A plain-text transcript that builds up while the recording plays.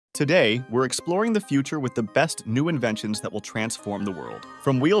Today, we're exploring the future with the best new inventions that will transform the world.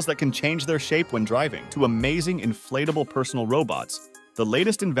 From wheels that can change their shape when driving to amazing inflatable personal robots, the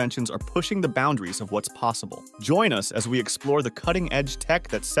latest inventions are pushing the boundaries of what's possible. Join us as we explore the cutting-edge tech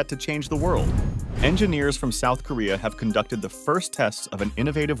that's set to change the world. Engineers from South Korea have conducted the first tests of an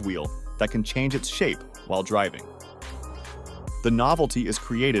innovative wheel that can change its shape while driving. The novelty is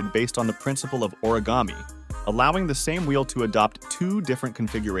created based on the principle of origami, allowing the same wheel to adopt two different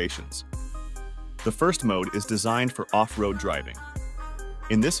configurations. The first mode is designed for off-road driving.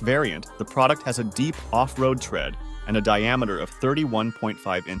 In this variant, the product has a deep off-road tread and a diameter of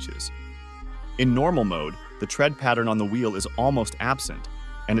 31.5 inches. In normal mode, the tread pattern on the wheel is almost absent,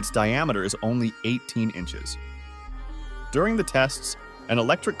 and its diameter is only 18 inches. During the tests, an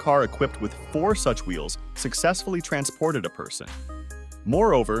electric car equipped with 4 such wheels successfully transported a person.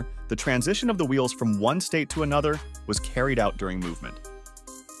 Moreover, the transition of the wheels from one state to another was carried out during movement.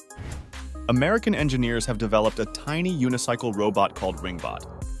 American engineers have developed a tiny unicycle robot called Ringbot,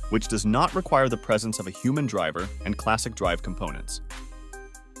 which does not require the presence of a human driver and classic drive components.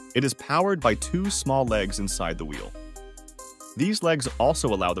 It is powered by 2 small legs inside the wheel. These legs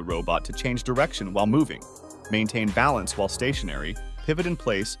also allow the robot to change direction while moving, maintain balance while stationary, pivot in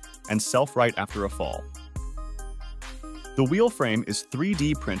place, and self-right after a fall. The wheel frame is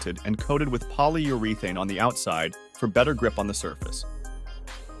 3D printed and coated with polyurethane on the outside for better grip on the surface.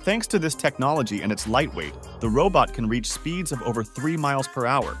 Thanks to this technology and its lightweight, the robot can reach speeds of over 3 miles per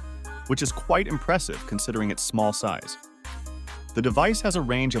hour, which is quite impressive considering its small size. The device has a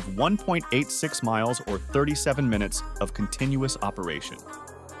range of 1.86 miles or 37 minutes of continuous operation.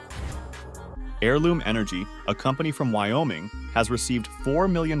 Airloom Energy, a company from Wyoming, has received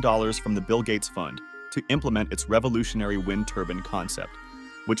 $4 million from the Bill Gates Fund to implement its revolutionary wind turbine concept,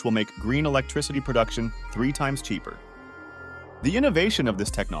 which will make green electricity production 3 times cheaper. The innovation of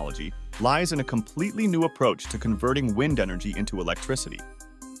this technology lies in a completely new approach to converting wind energy into electricity.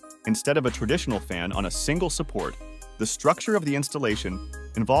 Instead of a traditional fan on a single support, the structure of the installation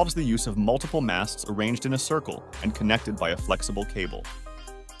involves the use of multiple masts arranged in a circle and connected by a flexible cable.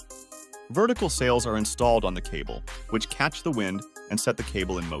 Vertical sails are installed on the cable, which catch the wind and set the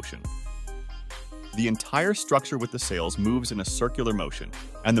cable in motion. The entire structure with the sails moves in a circular motion,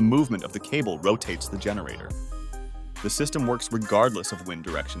 and the movement of the cable rotates the generator. The system works regardless of wind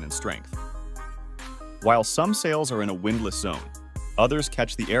direction and strength. While some sails are in a windless zone, others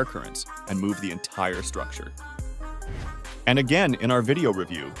catch the air currents and move the entire structure. And again, in our video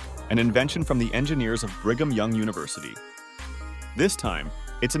review, an invention from the engineers of Brigham Young University. This time,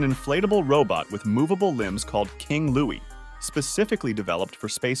 it's an inflatable robot with movable limbs called King Louie, specifically developed for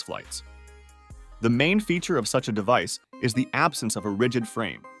space flights. The main feature of such a device is the absence of a rigid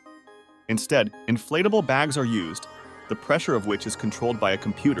frame. Instead, inflatable bags are used, the pressure of which is controlled by a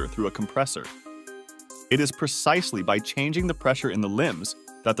computer through a compressor. It is precisely by changing the pressure in the limbs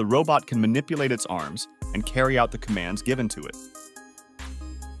that the robot can manipulate its arms and carry out the commands given to it.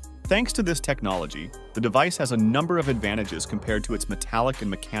 Thanks to this technology, the device has a number of advantages compared to its metallic and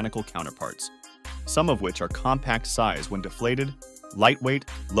mechanical counterparts, some of which are compact size when deflated, lightweight,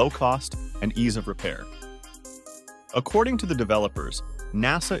 low cost, and ease of repair. According to the developers,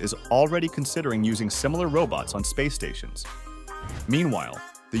 NASA is already considering using similar robots on space stations. Meanwhile,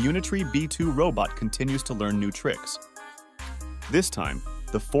 the Unitree B2 robot continues to learn new tricks. This time,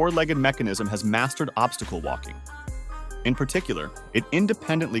 the 4-legged mechanism has mastered obstacle walking. In particular, it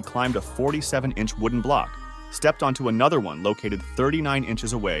independently climbed a 47-inch wooden block, stepped onto another one located 39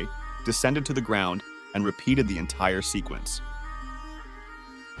 inches away, descended to the ground, and repeated the entire sequence.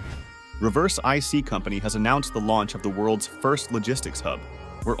 Reverse IC Company has announced the launch of the world's first logistics hub,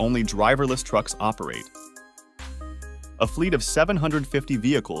 where only driverless trucks operate. A fleet of 750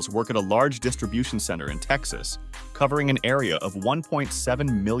 vehicles work at a large distribution center in Texas, covering an area of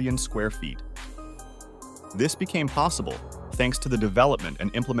 1.7 million square feet. This became possible thanks to the development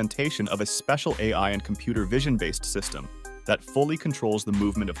and implementation of a special AI and computer vision-based system that fully controls the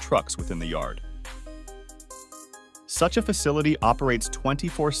movement of trucks within the yard. Such a facility operates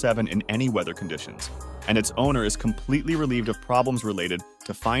 24/7 in any weather conditions, and its owner is completely relieved of problems related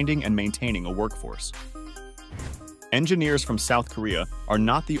to finding and maintaining a workforce. Engineers from South Korea are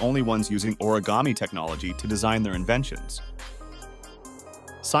not the only ones using origami technology to design their inventions.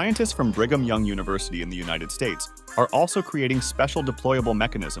 Scientists from Brigham Young University in the United States are also creating special deployable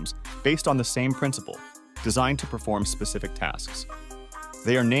mechanisms based on the same principle, designed to perform specific tasks.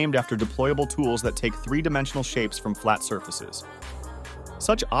 They are named after deployable tools that take 3-dimensional shapes from flat surfaces.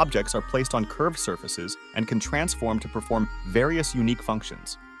 Such objects are placed on curved surfaces and can transform to perform various unique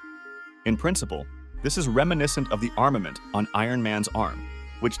functions. In principle, this is reminiscent of the armament on Iron Man's arm,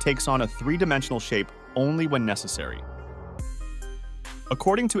 which takes on a three-dimensional shape only when necessary.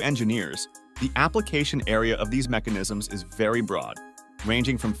 According to engineers, the application area of these mechanisms is very broad,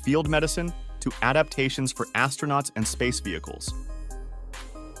 ranging from field medicine to adaptations for astronauts and space vehicles.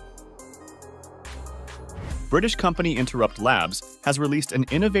 British company Interrupt Labs has released an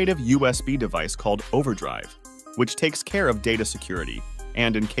innovative USB device called Overdrive, which takes care of data security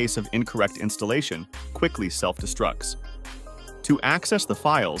and, in case of incorrect installation, quickly self-destructs. To access the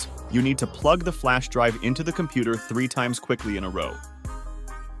files, you need to plug the flash drive into the computer 3 times quickly in a row.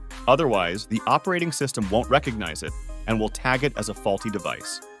 Otherwise, the operating system won't recognize it and will tag it as a faulty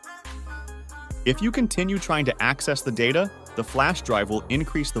device. If you continue trying to access the data, the flash drive will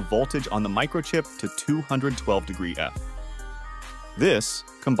increase the voltage on the microchip to 212 degree F. This,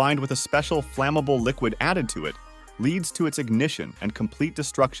 combined with a special flammable liquid added to it, leads to its ignition and complete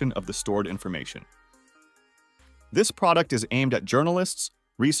destruction of the stored information. This product is aimed at journalists,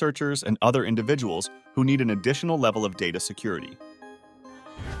 researchers, and other individuals who need an additional level of data security.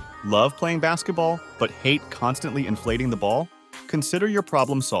 Love playing basketball, but hate constantly inflating the ball? Consider your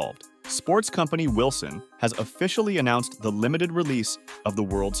problem solved. Sports company Wilson has officially announced the limited release of the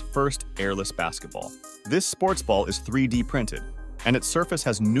world's first airless basketball. This sports ball is 3D printed, and its surface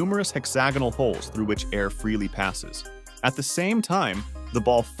has numerous hexagonal holes through which air freely passes. At the same time, the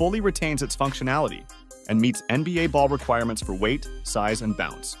ball fully retains its functionality and meets NBA ball requirements for weight, size, and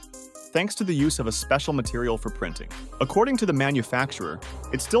bounce, thanks to the use of a special material for printing. According to the manufacturer,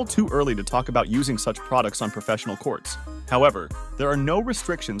 it's still too early to talk about using such products on professional courts. However, there are no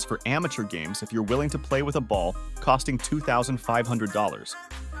restrictions for amateur games if you're willing to play with a ball costing $2,500.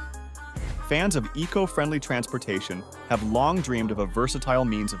 Fans of eco-friendly transportation have long dreamed of a versatile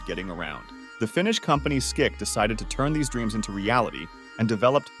means of getting around. The Finnish company Skick decided to turn these dreams into reality and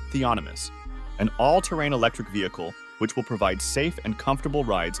developed Theonomus, an all-terrain electric vehicle which will provide safe and comfortable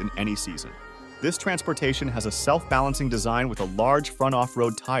rides in any season. This transportation has a self-balancing design with a large front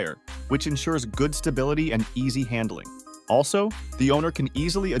off-road tire, which ensures good stability and easy handling. Also, the owner can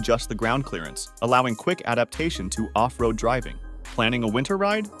easily adjust the ground clearance, allowing quick adaptation to off-road driving. Planning a winter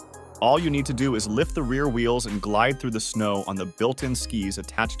ride? All you need to do is lift the rear wheels and glide through the snow on the built-in skis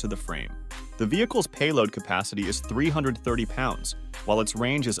attached to the frame. The vehicle's payload capacity is 330 pounds, while its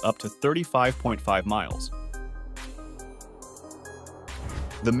range is up to 35.5 miles.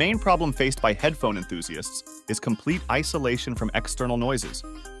 The main problem faced by headphone enthusiasts is complete isolation from external noises,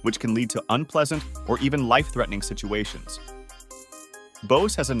 which can lead to unpleasant or even life-threatening situations.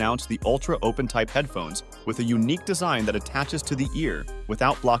 Bose has announced the Ultra Open-type headphones with a unique design that attaches to the ear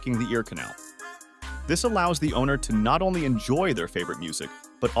without blocking the ear canal. This allows the owner to not only enjoy their favorite music,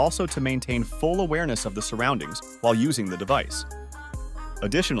 but also to maintain full awareness of the surroundings while using the device.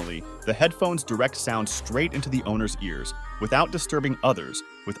 Additionally, the headphones direct sound straight into the owner's ears without disturbing others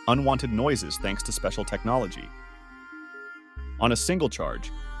with unwanted noises thanks to special technology. On a single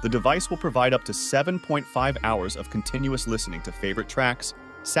charge, the device will provide up to 7.5 hours of continuous listening to favorite tracks,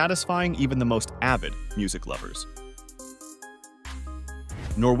 satisfying even the most avid music lovers.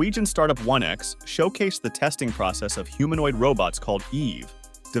 Norwegian startup 1X showcased the testing process of humanoid robots called Eve,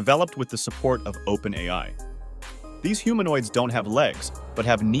 developed with the support of OpenAI. These humanoids don't have legs, but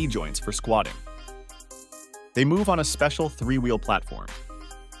have knee joints for squatting. They move on a special 3-wheel platform.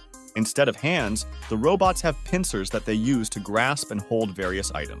 Instead of hands, the robots have pincers that they use to grasp and hold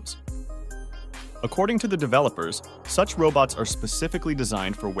various items. According to the developers, such robots are specifically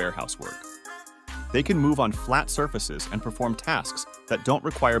designed for warehouse work. They can move on flat surfaces and perform tasks that don't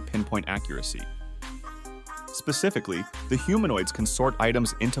require pinpoint accuracy. Specifically, the humanoids can sort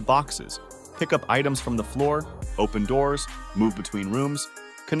items into boxes, pick up items from the floor, open doors, move between rooms,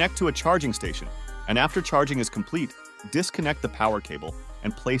 connect to a charging station, and after charging is complete, disconnect the power cable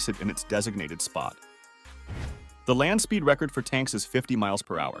and place it in its designated spot. The land speed record for tanks is 50 miles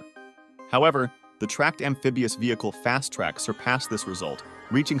per hour. However, the tracked amphibious vehicle Fast Track surpassed this result,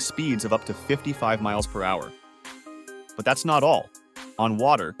 reaching speeds of up to 55 miles per hour. But that's not all. On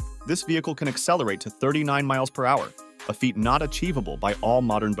water, this vehicle can accelerate to 39 miles per hour, a feat not achievable by all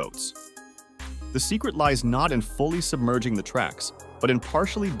modern boats. The secret lies not in fully submerging the tracks, but in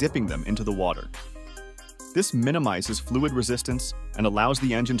partially dipping them into the water. This minimizes fluid resistance and allows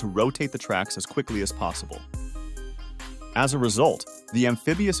the engine to rotate the tracks as quickly as possible. As a result, the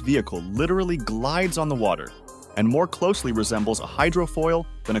amphibious vehicle literally glides on the water and more closely resembles a hydrofoil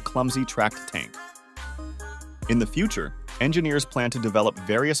than a clumsy tracked tank. In the future, engineers plan to develop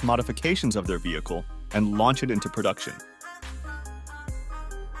various modifications of their vehicle and launch it into production.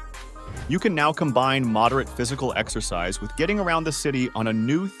 You can now combine moderate physical exercise with getting around the city on a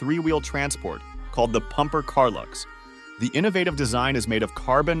new 3-wheel transport called the Pumper Carlux. The innovative design is made of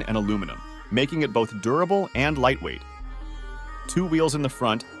carbon and aluminum, making it both durable and lightweight. 2 wheels in the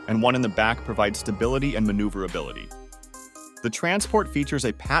front and 1 in the back provide stability and maneuverability. The transport features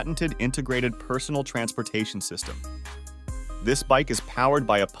a patented integrated personal transportation system. This bike is powered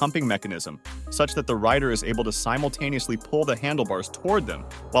by a pumping mechanism, such that the rider is able to simultaneously pull the handlebars toward them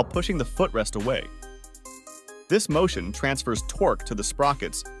while pushing the footrest away. This motion transfers torque to the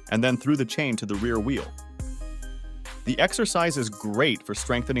sprockets and then through the chain to the rear wheel. The exercise is great for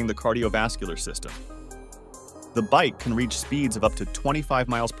strengthening the cardiovascular system. The bike can reach speeds of up to 25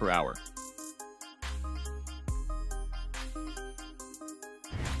 miles per hour.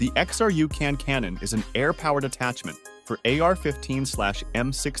 The XRU Can Cannon is an air-powered attachment for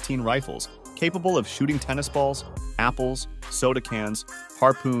AR-15/M16 rifles capable of shooting tennis balls, apples, soda cans,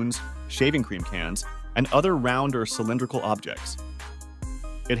 harpoons, shaving cream cans, and other round or cylindrical objects.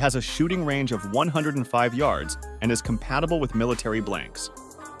 It has a shooting range of 105 yards and is compatible with military blanks.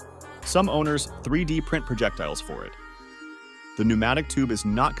 Some owners 3D print projectiles for it. The pneumatic tube is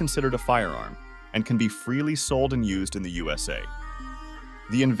not considered a firearm and can be freely sold and used in the USA.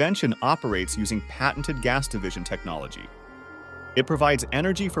 The invention operates using patented gas division technology. It provides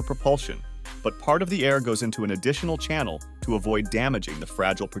energy for propulsion, but part of the air goes into an additional channel to avoid damaging the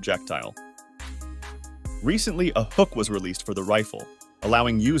fragile projectile. Recently, a hook was released for the rifle,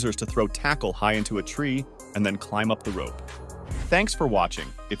 allowing users to throw tackle high into a tree and then climb up the rope. Thanks for watching.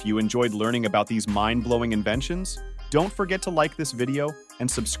 If you enjoyed learning about these mind-blowing inventions, don't forget to like this video and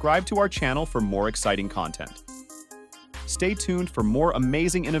subscribe to our channel for more exciting content. Stay tuned for more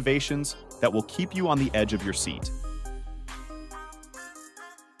amazing innovations that will keep you on the edge of your seat.